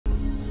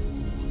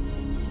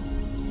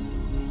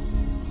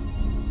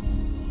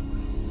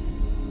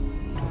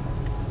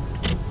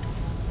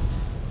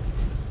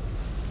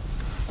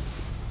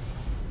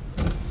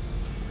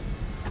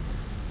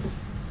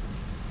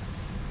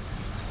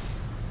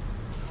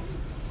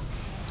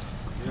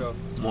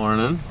up.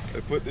 Morning. I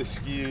put the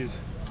skier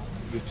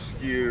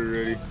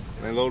ready.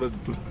 I loaded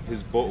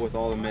his boat with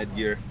all the med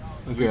gear.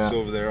 Okay. Luke's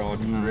over there all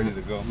ready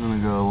to go. I'm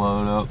gonna go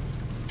load up.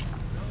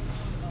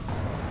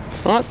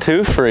 It's not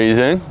too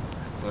freezing.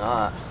 It's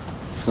not.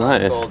 It's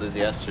nice. As cold as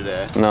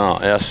yesterday. No,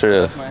 yesterday.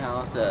 I left my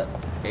house at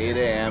 8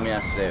 a.m.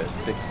 yesterday. It was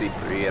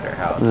 63 at our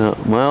house. Yeah,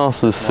 my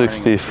house was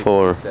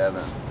 64.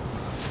 67.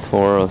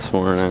 4 this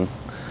morning.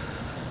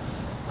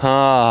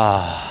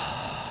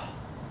 Ah,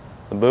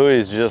 the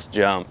buoys just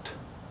jumped.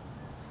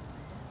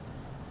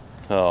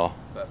 So.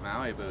 But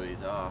Maui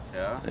buoy's off,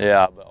 yeah?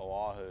 Yeah, but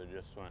Oahu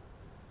just went.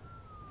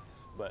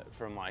 But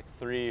from like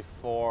 3,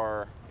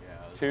 4, Yeah,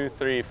 2,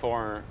 3,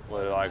 4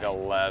 with like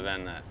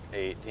 11 at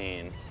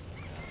 18.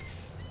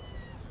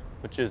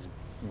 Which is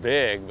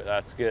big, but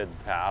that's good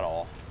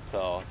paddle.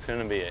 So it's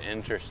gonna be an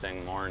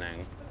interesting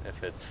morning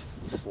if it's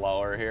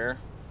slower here.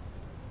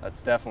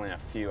 That's definitely a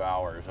few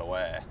hours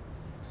away.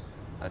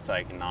 That's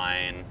like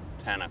 9,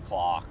 10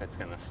 o'clock. It's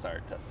gonna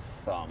start to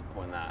thump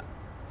when that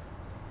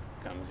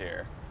comes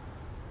here.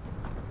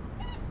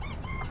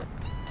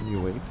 You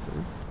awake,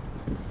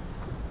 sir?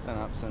 Been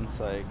up since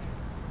like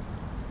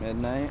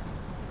midnight.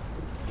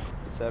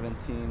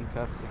 17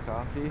 cups of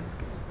coffee.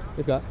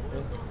 Good got.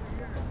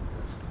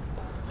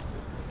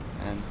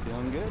 And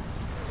feeling good.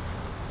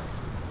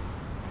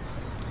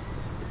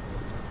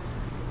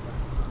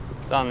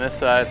 It's on this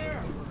side.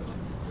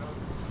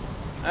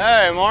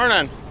 Hey,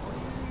 morning.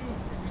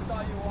 We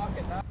saw you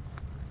walking down.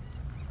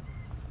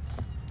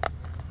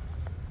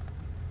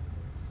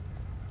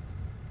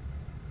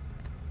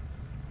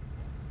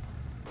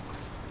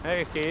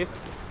 Hey, Keith.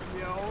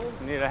 Yo.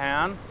 Need a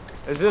hand?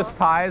 Is this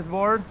Ty's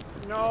board?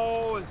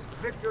 No, it's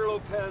Victor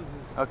Lopez's.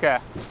 Okay.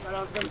 But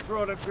I was going to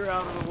throw it up here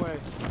out of the way.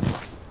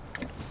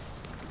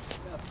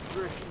 That's the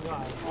direction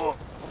guy. Oh.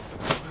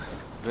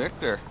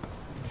 Victor.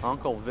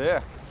 Uncle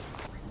Vic.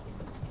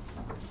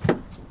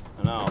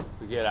 I know.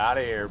 We get out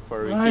of here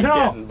before we keep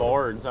getting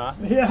boards, huh?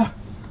 Yeah.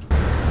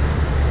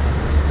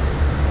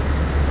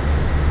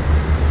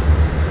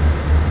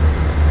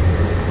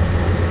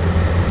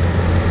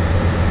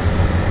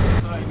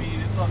 So I mean,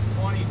 it's a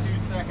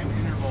 22-second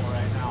interval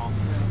right now.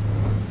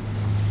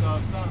 So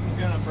if something's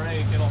gonna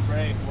break, it'll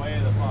break way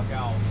the fuck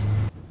out.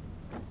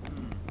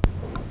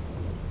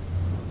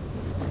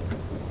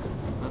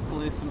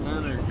 Definitely some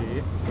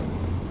energy.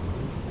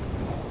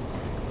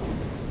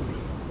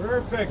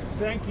 Perfect.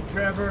 Thank you,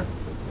 Trevor.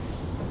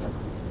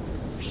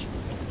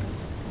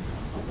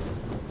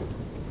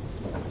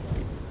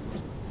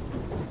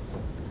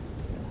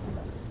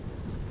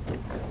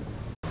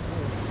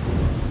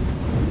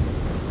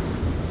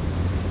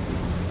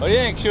 What do you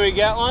think? Should we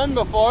get one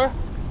before?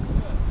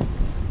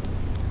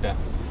 Yeah.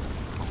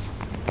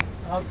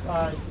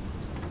 Outside.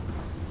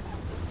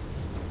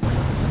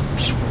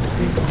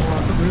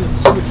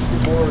 Switch the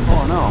board.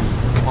 Oh no.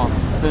 Off the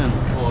fin.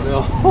 Oh no.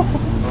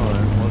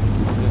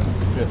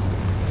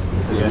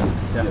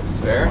 Yeah.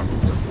 Spare?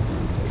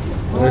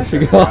 There she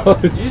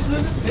goes. Did you just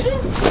lose the fin?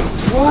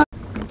 What?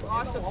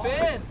 Lost the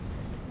fin.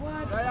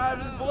 What? Right out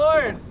of the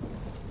board.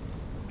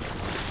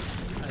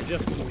 I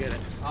just couldn't get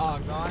it. Oh,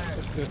 darn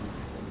it.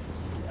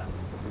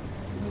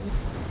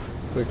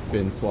 Quick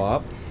fin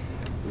swap.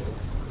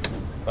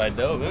 If I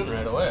dove in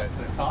right away, I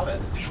could have caught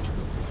it.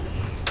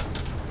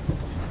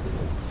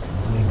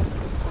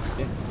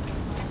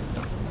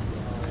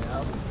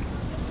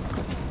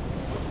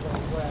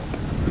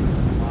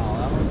 Wow,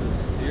 that was a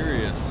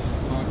serious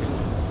fucking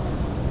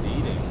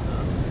beating.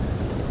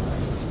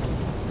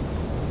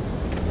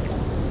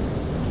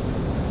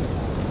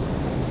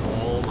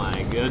 Oh my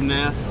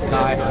goodness.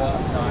 Tie.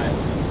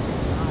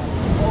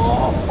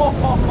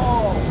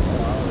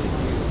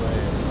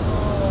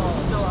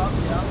 Still up,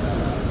 yeah.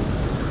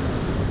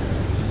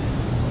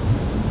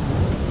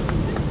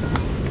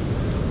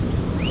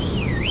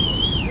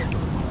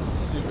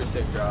 Super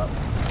sick drop.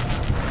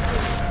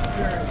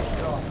 Sure.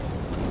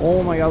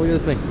 Oh my god, look at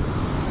this thing.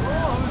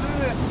 Oh, who's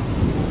in it?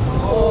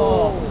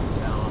 Oh.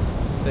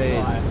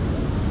 Stayed.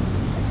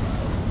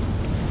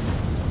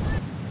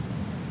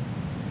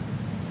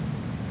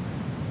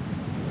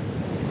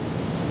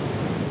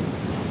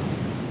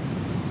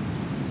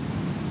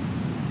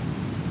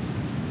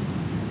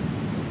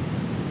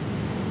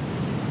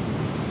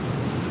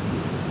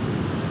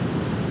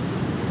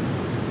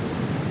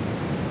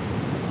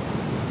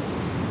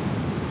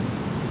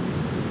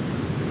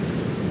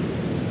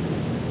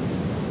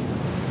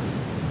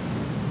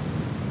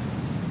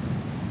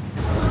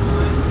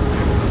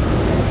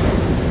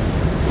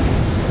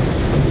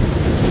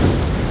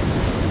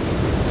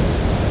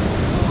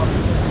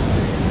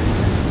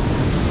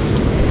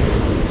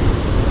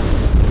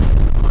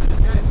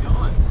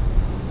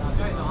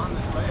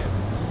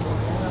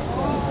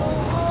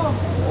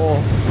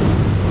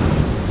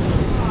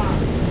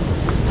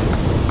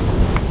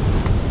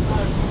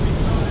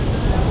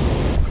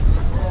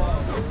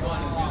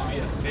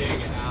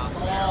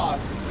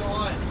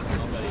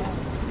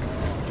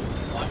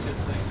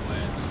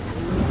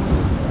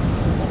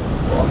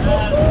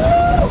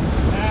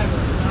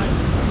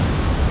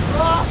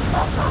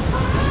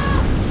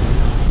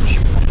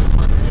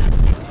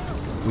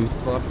 Who's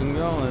fucking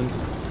going?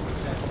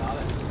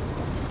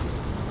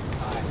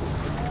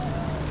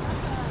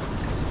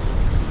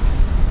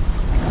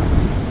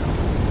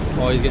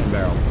 Oh, he's getting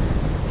barreled.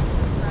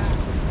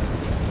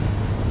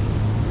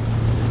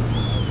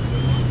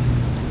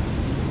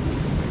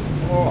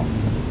 Oh,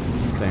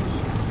 thanks.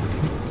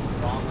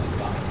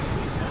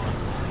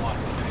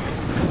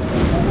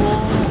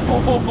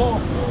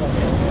 Oh.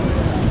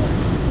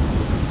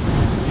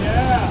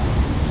 Yeah.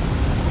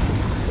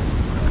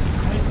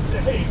 Nice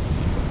save.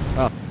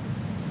 Oh.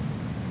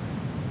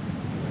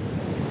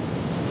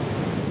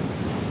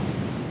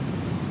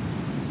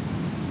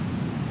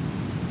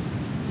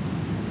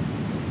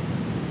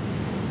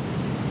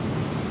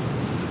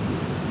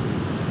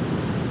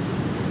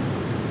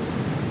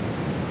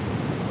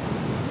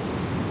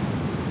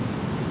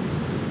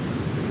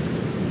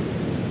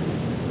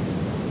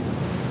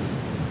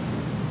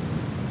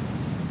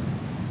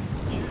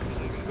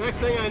 Next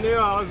thing I knew,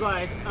 I was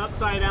like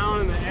upside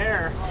down in the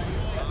air.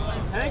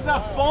 I think the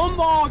foam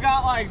ball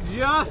got like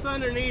just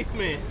underneath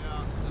me.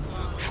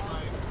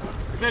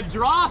 The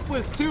drop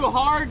was too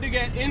hard to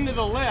get into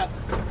the lip.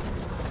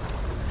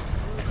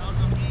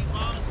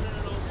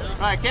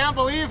 I can't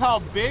believe how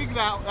big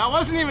that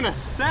wasn't even a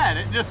set.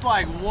 It just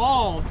like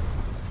walled.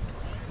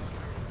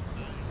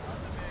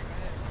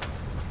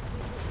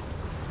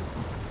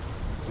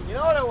 You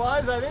know what it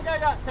was? I think I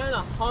got kind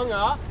of hung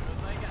up.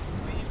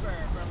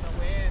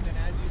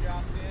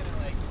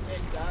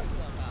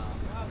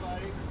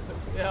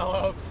 Yeah,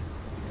 well,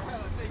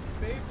 they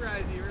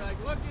vaporized you. You were like,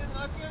 looking.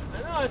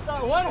 I know, I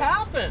thought, what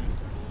happened?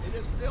 It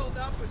just filled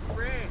up with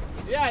spray.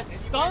 Yeah, it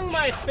stung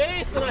my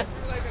face and I...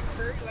 threw like a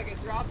curtain, like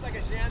it dropped like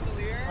a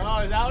chandelier. Oh,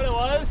 is that what it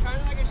was?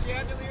 Kind of like a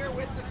chandelier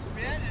with the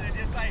spit, and it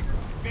just like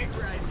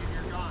vaporized you and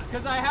you're gone.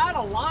 Because I had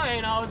a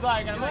line, I was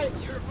like, I might...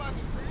 You were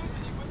fucking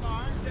cruising, you put the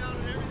arms down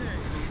and everything.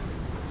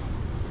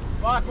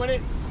 Fuck, when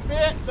it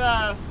spit,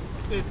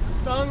 it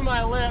stung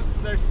my lips.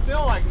 They're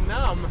still like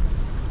numb.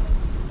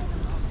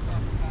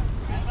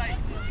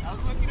 I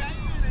was looking at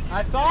you and then you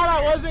I thought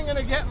I wasn't going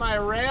to get my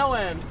rail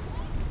in.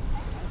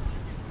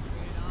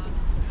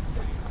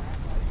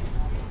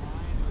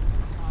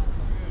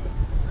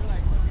 We're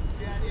like looking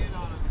dead in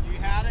on them. You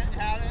had it,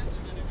 and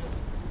then it was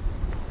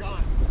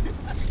gone.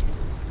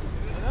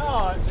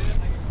 No,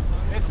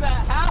 it's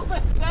that half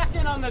a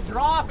second on the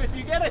drop. If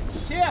you get a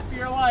chip,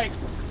 you're like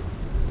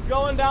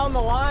going down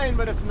the line,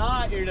 but if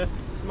not, you're just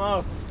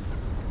smoked.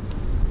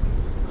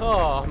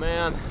 Oh,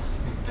 man.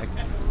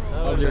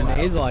 Oh, your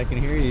nasal, I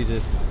can hear you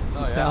just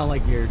sound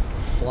like you're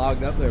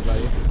clogged up there,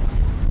 buddy.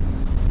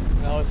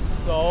 That was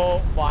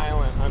so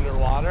violent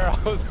underwater.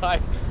 I was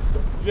like,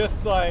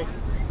 just like,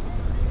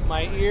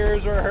 my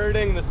ears were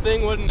hurting. The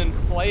thing wouldn't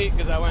inflate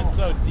because I went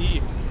so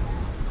deep.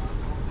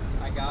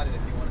 I got it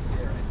if you want to see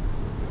it right.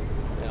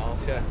 Yeah, I'll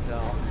check it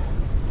out.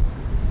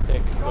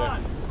 Take a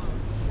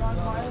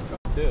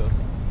quick. Too.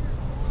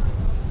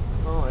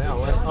 Oh, yeah.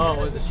 What? Oh,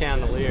 it was a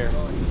chandelier.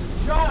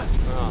 Shot!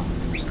 Oh.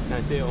 Can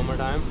I see it one more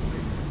time?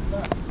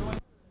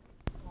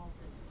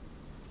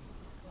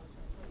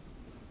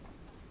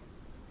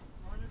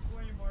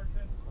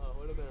 Oh,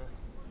 would have been.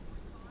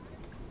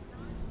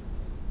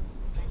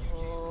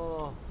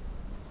 Oh.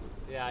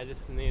 Yeah, I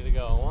just need to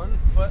go 1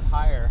 foot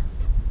higher.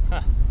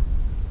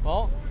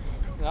 Well,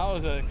 that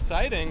was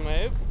exciting,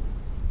 Maeve.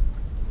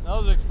 That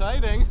was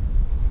exciting.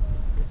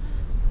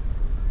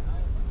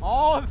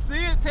 Oh,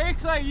 see, it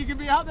takes like, you can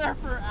be out there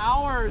for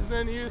hours,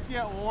 then you just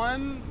get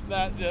one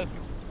that just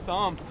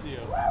thumps you.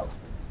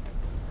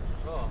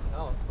 Oh, that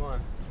was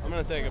fun. I'm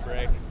gonna take a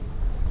break.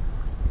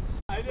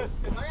 I got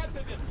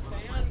to just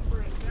stand for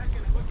a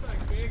second. It looks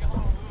like big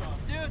Honolulu.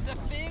 Dude, the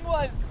thing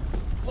was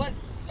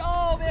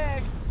so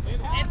big.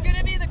 It's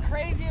gonna be the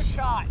craziest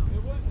shot.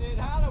 It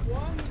had a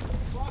one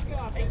fuck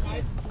up. Hey,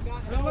 I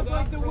got it looked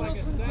like the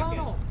Wilson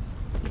Tunnel.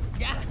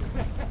 Yeah.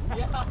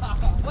 Yeah.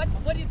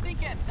 What are you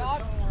thinking,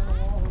 dog?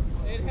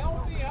 It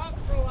held me up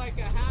for like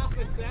a half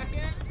a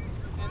second,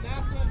 and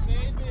that's what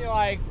made me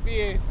like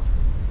be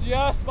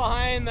just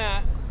behind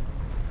that.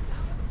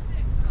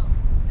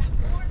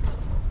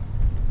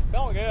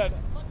 Felt good.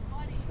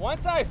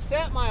 Once I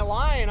set my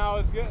line, I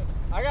was good.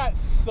 I got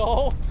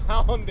so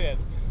pounded.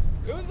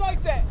 It was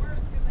like the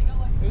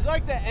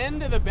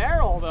end of the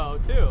barrel though,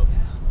 too.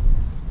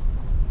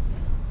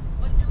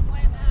 What's your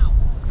plan now?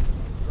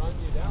 Run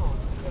you down.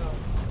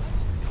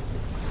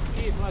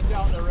 Keith, watch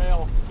out the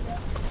rail.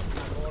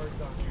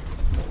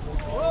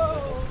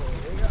 Whoa!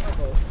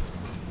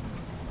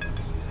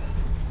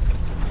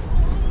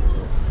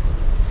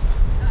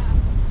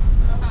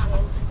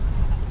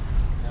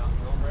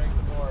 Don't break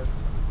the board.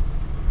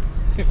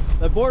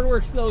 The board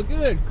works so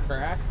good,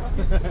 crack.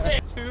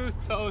 2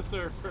 toe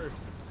surfers.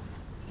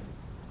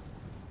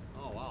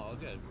 Oh wow,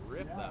 look at it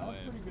rip that way.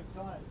 That's pretty good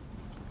size.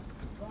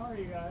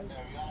 Sorry, guys.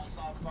 Yeah, we gotta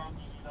stop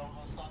something. You know,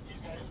 we'll stop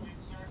these guys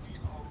windsurfing,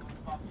 or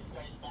we'll stop these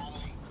guys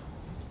paddling.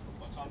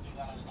 What's something you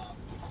gotta stop?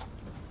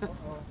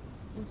 Uh-oh.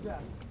 Who's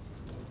that?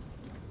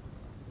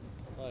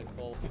 Like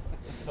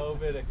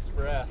COVID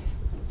Express.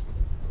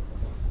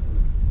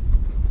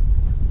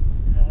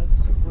 Yeah, that's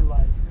super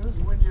light. It was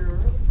when you're,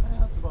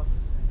 that's about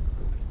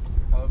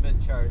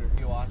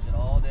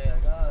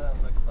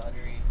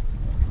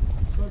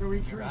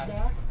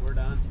We're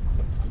done.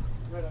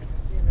 Good, I can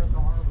see him in the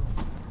harbor.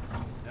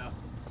 Yeah.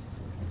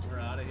 We're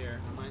out of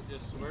here. I might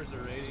just, where's the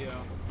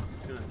radio?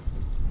 Just gonna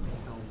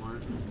tell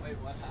Martin. Wait,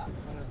 what happened?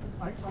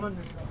 I'm on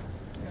neutral.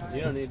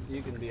 You don't need,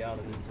 you can be out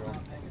of neutral.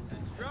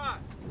 Draw.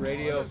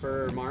 Radio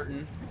for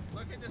Martin.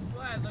 Look at the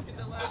sled. Look at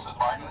the left. This is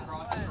Martin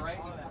across his right.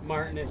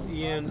 Martin, it's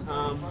Ian.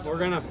 We're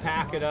gonna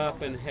pack it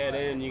up and head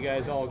in. You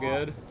guys all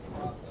good?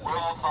 We're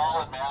all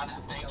solid, man.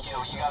 Thank you.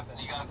 You got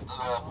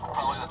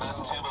probably the best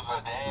tube of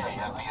the day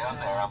at the end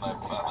there on the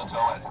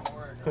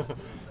toilet.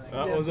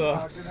 That was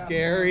a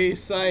scary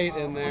sight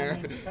in there,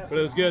 but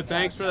it was good.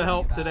 Thanks for the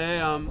help today.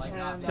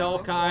 Tell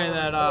Kai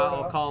that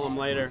I'll call him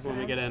later when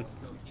we get in.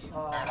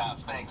 Fair enough.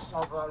 Thanks.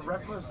 Of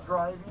reckless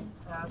driving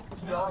at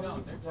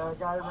Swell. The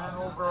guy ran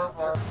over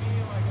our... For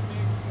me, like a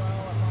big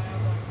swell, if I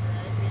have like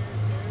drag gears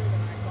too,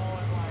 then I call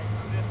it like,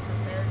 I'm just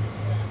prepared to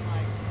spend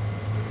like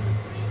 2 to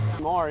 3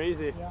 times. More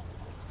easy. Yeah.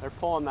 They're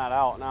pulling that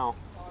out now.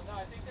 Oh no,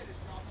 I think they just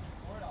dropped the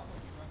board off.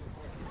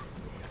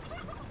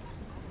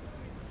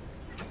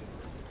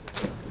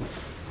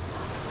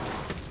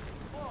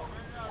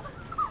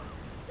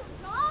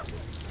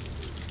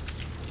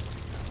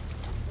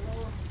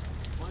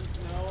 Once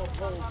Noah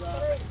pulls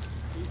up,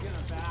 he's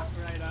gonna back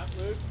right up,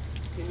 Luke.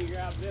 Can you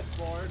grab this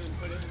board and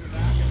put it in